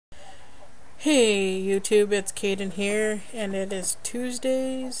Hey YouTube, it's Kaden here, and it is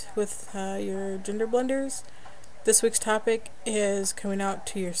Tuesdays with your gender blenders. This week's topic is coming out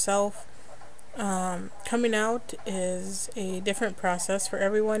to yourself. Coming out is a different process for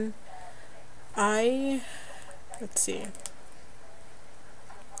everyone. Let's see,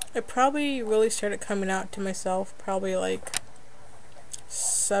 I probably really started coming out to myself probably like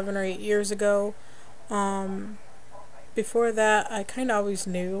 7 or 8 years ago. Before that, I kind of always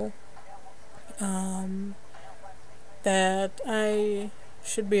knew that I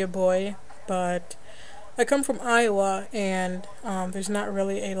should be a boy, but I come from Iowa, and there's not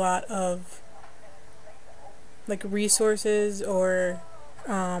really a lot of like resources or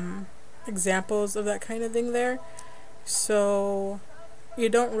examples of that kind of thing there, so you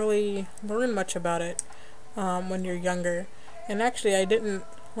don't really learn much about it when you're younger. And actually, I didn't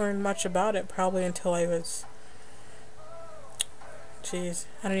learn much about it probably until I was, I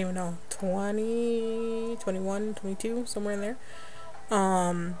don't even know, 20, 21, 22, somewhere in there.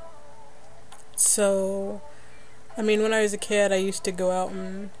 So, I mean, when I was a kid, I used to go out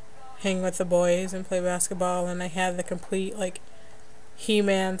and hang with the boys and play basketball, and I had the complete, like,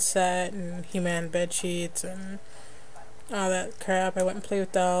 He-Man set and He-Man bed sheets and all that crap. I wouldn't play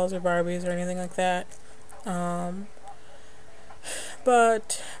with dolls or Barbies or anything like that.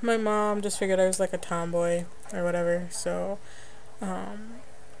 But my mom just figured I was like a tomboy or whatever, so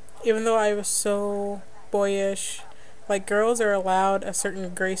even though I was so boyish, like, girls are allowed a certain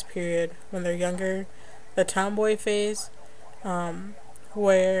grace period when they're younger, the tomboy phase,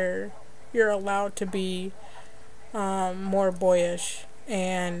 where you're allowed to be more boyish,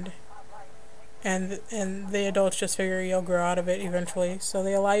 and the adults just figure you'll grow out of it eventually, so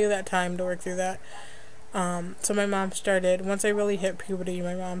they allow you that time to work through that. So my mom started, once I really hit puberty,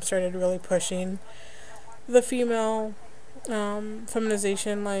 my mom started really pushing the female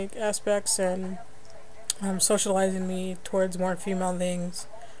feminization like aspects, and socializing me towards more female things,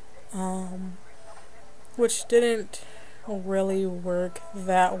 which didn't really work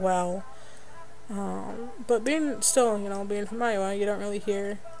that well. But being from Iowa, you don't really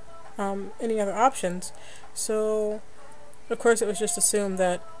hear any other options, so of course it was just assumed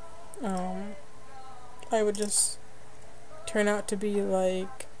that I would just turn out to be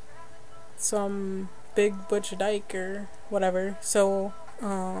like some big butch dyke or whatever. So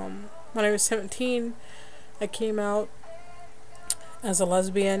when I was 17, I came out as a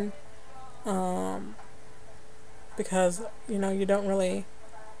lesbian, because I didn't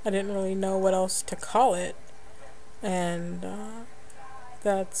really know what else to call it, and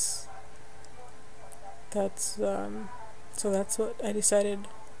so that's what I decided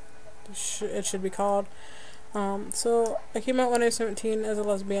it should be called. So I came out when I was 17 as a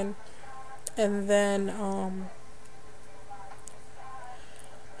lesbian, and then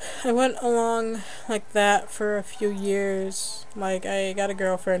I went along like that for a few years. Like, I got a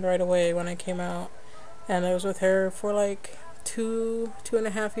girlfriend right away when I came out, and I was with her for like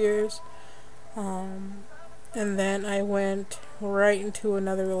 2.5 years. And then I went right into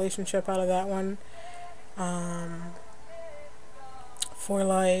another relationship out of that one, for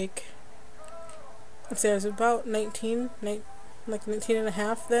like, let's say I was about 19 and a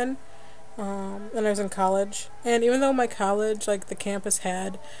half then. And I was in college, and even though my college, like, the campus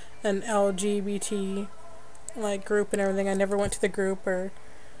had an LGBT like group and everything, I never went to the group or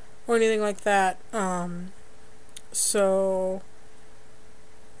anything like that. So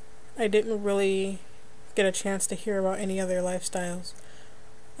I didn't really get a chance to hear about any other lifestyles.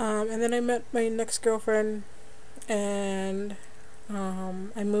 And then I met my next girlfriend, and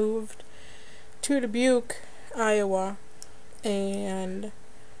I moved to Dubuque, Iowa, and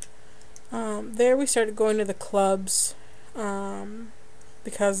there we started going to the clubs,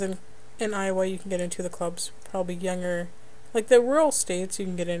 because in Iowa you can get into the clubs probably younger. Like, the rural states you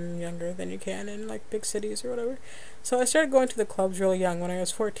can get in younger than you can in like big cities or whatever. So I started going to the clubs really young. When I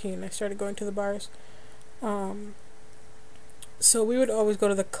was 14, I started going to the bars. So we would always go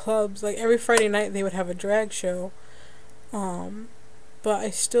to the clubs. Like, every Friday night they would have a drag show. But I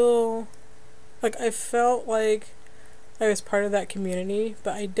still, like, I felt like I was part of that community,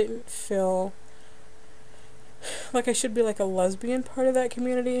 but I didn't feel like I should be like a lesbian part of that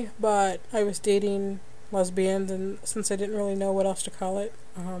community. But I was dating lesbians, and since I didn't really know what else to call it,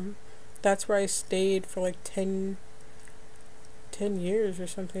 that's where I stayed for like 10 years or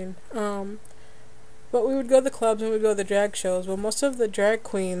something. But we would go to the clubs and we would go to the drag shows. Well, most of the drag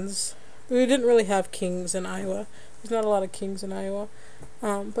queens, we didn't really have kings in Iowa. There's not a lot of kings in Iowa.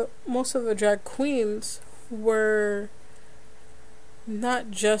 But most of the drag queens were not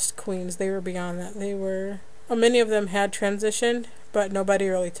just queens, they were beyond that. They were, many of them had transitioned, but nobody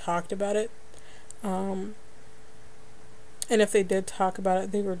really talked about it. And if they did talk about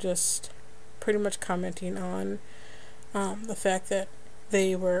it, they were just pretty much commenting on the fact that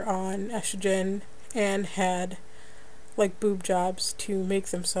they were on estrogen and had like boob jobs to make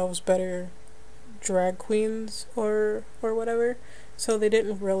themselves better drag queens or whatever. So they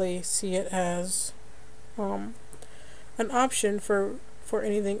didn't really see it as an option for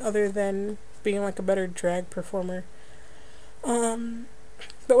anything other than being like a better drag performer.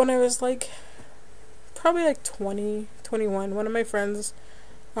 But when I was like probably like 20, 21, one of my friends,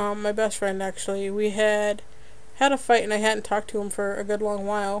 my best friend actually, we had a fight, and I hadn't talked to him for a good long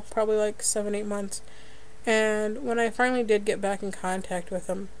while, probably like 7-8 months. And when I finally did get back in contact with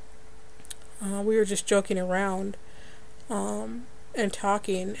him, we were just joking around and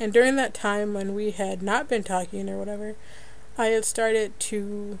talking. And during that time when we had not been talking or whatever, I had started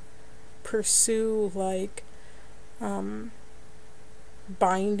to pursue like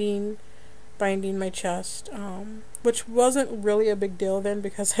binding my chest, which wasn't really a big deal then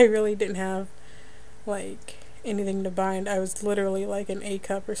because I really didn't have like anything to bind. I was literally like an A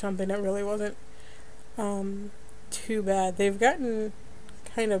cup or something. It really wasn't too bad. They've gotten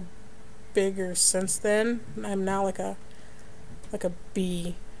kind of bigger since then. I'm now like a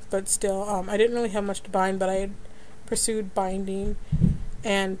B, but still I didn't really have much to bind, but I had pursued binding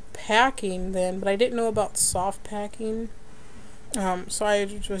and packing then, but I didn't know about soft packing. So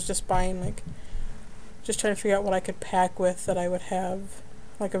I was just buying like, just trying to figure out what I could pack with that I would have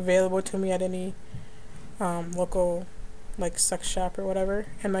like available to me at any local like sex shop or whatever.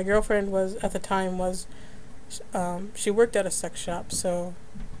 And my girlfriend was at the time she worked at a sex shop, so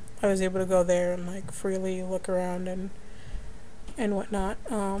I was able to go there and like freely look around and whatnot.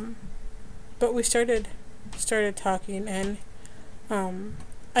 But we started talking, and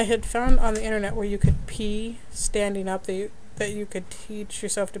I had found on the internet where you could pee standing up, that you could teach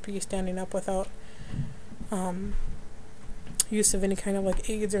yourself to pee standing up without use of any kind of like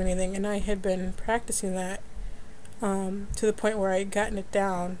aids or anything. And I had been practicing that to the point where I had gotten it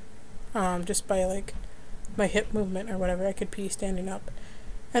down just by like my hip movement or whatever. I could pee standing up,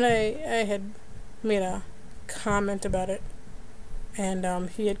 and I had made a comment about it, and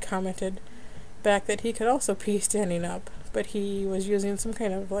he had commented back that he could also pee standing up, but he was using some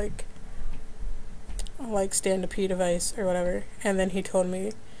kind of like stand-to-pee device or whatever. And then he told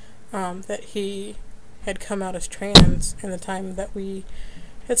me that he had come out as trans in the time that we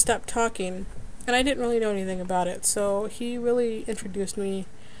had stopped talking, and I didn't really know anything about it. So he really introduced me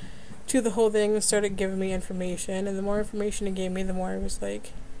to the whole thing and started giving me information, and the more information he gave me, the more I was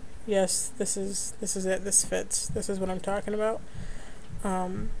like, yes, this is it, this fits, this is what I'm talking about.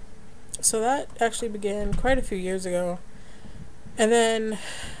 So that actually began quite a few years ago. And then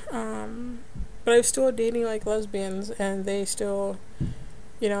but I was still dating like lesbians, and they still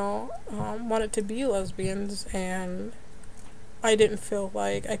wanted to be lesbians, and I didn't feel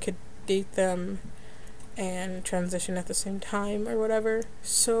like I could date them and transition at the same time or whatever.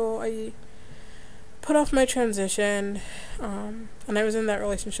 So I put off my transition, and I was in that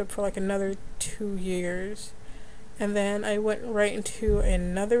relationship for like another 2 years, and then I went right into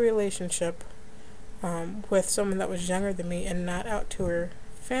another relationship with someone that was younger than me and not out to her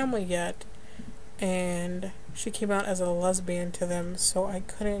family yet, and she came out as a lesbian to them, so I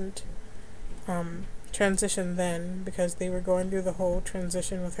couldn't transition then because they were going through the whole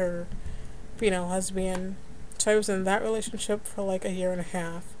transition with her being a lesbian. So I was in that relationship for like 1.5 years,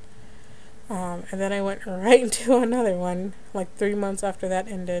 and then I went right into another one like 3 months after that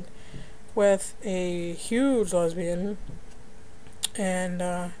ended with a huge lesbian, and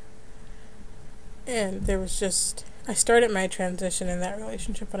there was just, I started my transition in that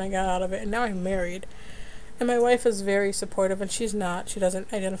relationship and I got out of it, and now I'm married. And my wife is very supportive, and she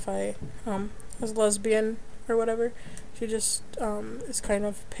doesn't identify as lesbian or whatever. She just is kind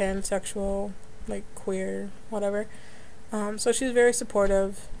of pansexual, like queer, whatever. So she's very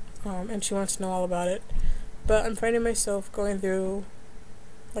supportive, and she wants to know all about it. But I'm finding myself going through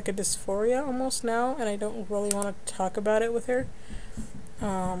like a dysphoria almost now, and I don't really want to talk about it with her.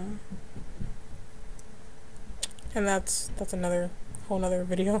 And that's another whole nother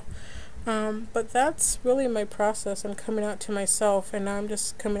video. But that's really my process. I'm coming out to myself, and now I'm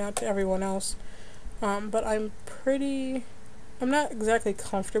just coming out to everyone else. But I'm not exactly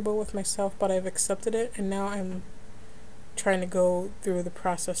comfortable with myself, but I've accepted it, and now I'm trying to go through the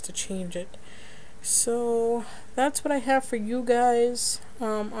process to change it. So that's what I have for you guys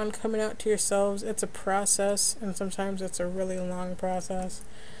on coming out to yourselves. It's a process, and sometimes it's a really long process,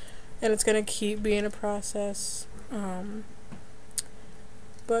 and it's going to keep being a process.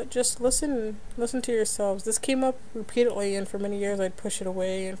 but just listen to yourselves. This came up repeatedly, and for many years I'd push it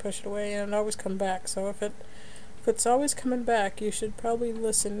away, and it'd always come back. So if it's always coming back, you should probably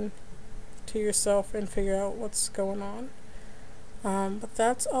listen to yourself and figure out what's going on. But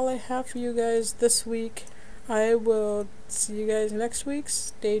that's all I have for you guys this week. I will see you guys next week.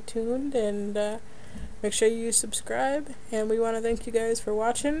 Stay tuned, and make sure you subscribe. And we want to thank you guys for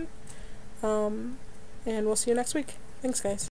watching. And we'll see you next week. Thanks, guys.